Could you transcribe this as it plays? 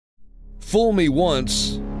Fool me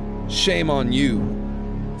once, shame on you.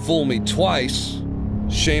 Fool me twice,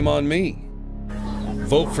 shame on me.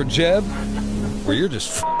 Vote for Jeb, or you're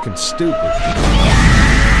just fucking stupid.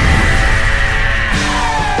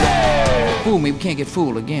 Fool me, we can't get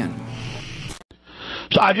fooled again.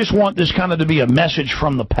 So I just want this kind of to be a message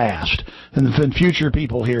from the past, and when future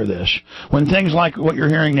people hear this, when things like what you're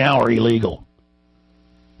hearing now are illegal,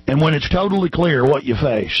 and when it's totally clear what you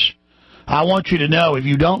face, I want you to know if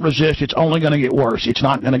you don't resist, it's only going to get worse. It's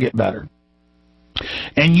not going to get better.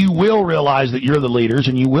 And you will realize that you're the leaders,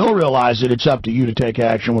 and you will realize that it's up to you to take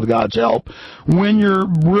action with God's help when you're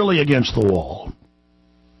really against the wall.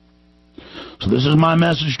 So this is my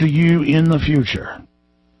message to you in the future.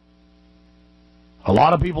 A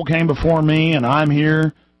lot of people came before me, and I'm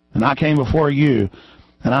here, and I came before you.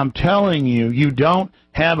 And I'm telling you, you don't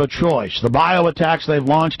have a choice. The bio attacks they've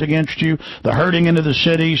launched against you, the herding into the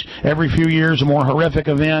cities, every few years a more horrific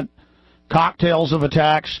event, cocktails of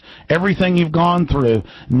attacks, everything you've gone through.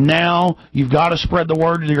 Now you've got to spread the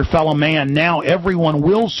word to your fellow man. Now everyone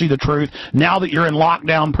will see the truth now that you're in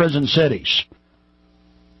lockdown prison cities.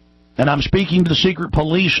 And I'm speaking to the secret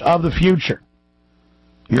police of the future.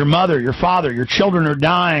 Your mother, your father, your children are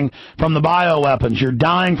dying from the bioweapons. You're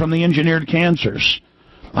dying from the engineered cancers.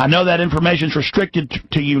 I know that information is restricted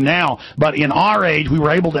to you now, but in our age, we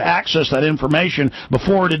were able to access that information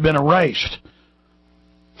before it had been erased.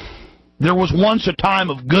 There was once a time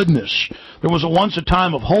of goodness. There was once a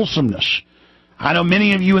time of wholesomeness. I know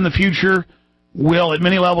many of you in the future will, at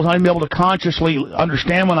many levels, not even be able to consciously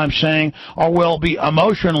understand what I'm saying, or will be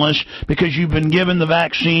emotionless because you've been given the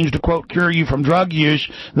vaccines to, quote, cure you from drug use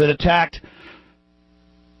that attacked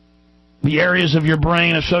the areas of your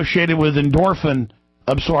brain associated with endorphin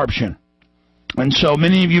absorption. And so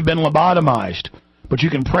many of you have been lobotomized, but you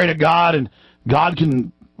can pray to God, and God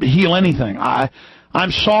can heal anything.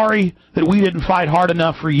 I'm sorry that we didn't fight hard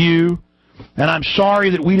enough for you, and I'm sorry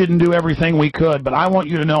that we didn't do everything we could, but I want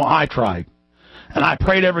you to know I tried. And I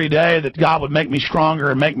prayed every day that God would make me stronger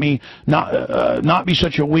and make me not be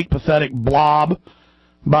such a weak, pathetic blob.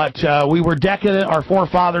 But we were decadent. Our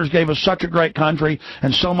forefathers gave us such a great country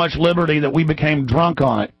and so much liberty that we became drunk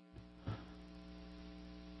on it.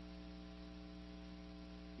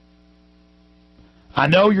 I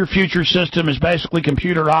know your future system is basically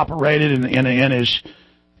computer operated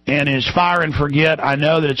and is fire and forget. I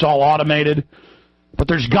know that it's all automated, but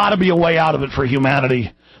there's got to be a way out of it for humanity.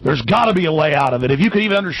 There's got to be a way out of it. If you could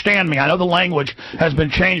even understand me, I know the language has been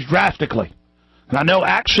changed drastically. And I know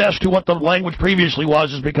access to what the language previously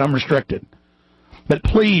was has become restricted. But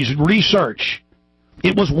please, research.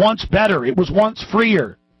 It was once better. It was once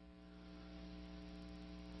freer.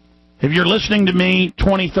 If you're listening to me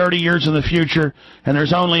 20, 30 years in the future, and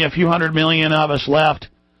there's only a few 100 million of us left,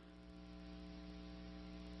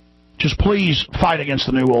 just please fight against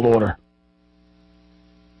the New World Order.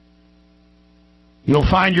 You'll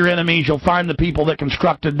find your enemies. You'll find the people that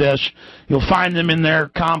constructed this. You'll find them in their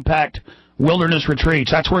compact wilderness retreats.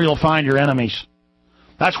 That's where you'll find your enemies.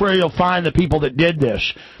 That's where you'll find the people that did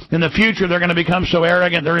this. In the future, they're going to become so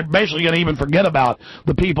arrogant, they're basically going to even forget about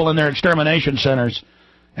the people in their extermination centers.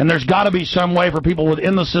 And there's got to be some way for people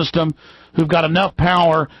within the system who've got enough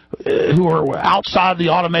power, who are outside the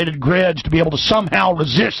automated grids, to be able to somehow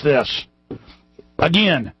resist this.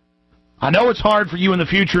 Again, I know it's hard for you in the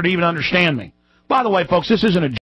future to even understand me. By the way, folks, this isn't a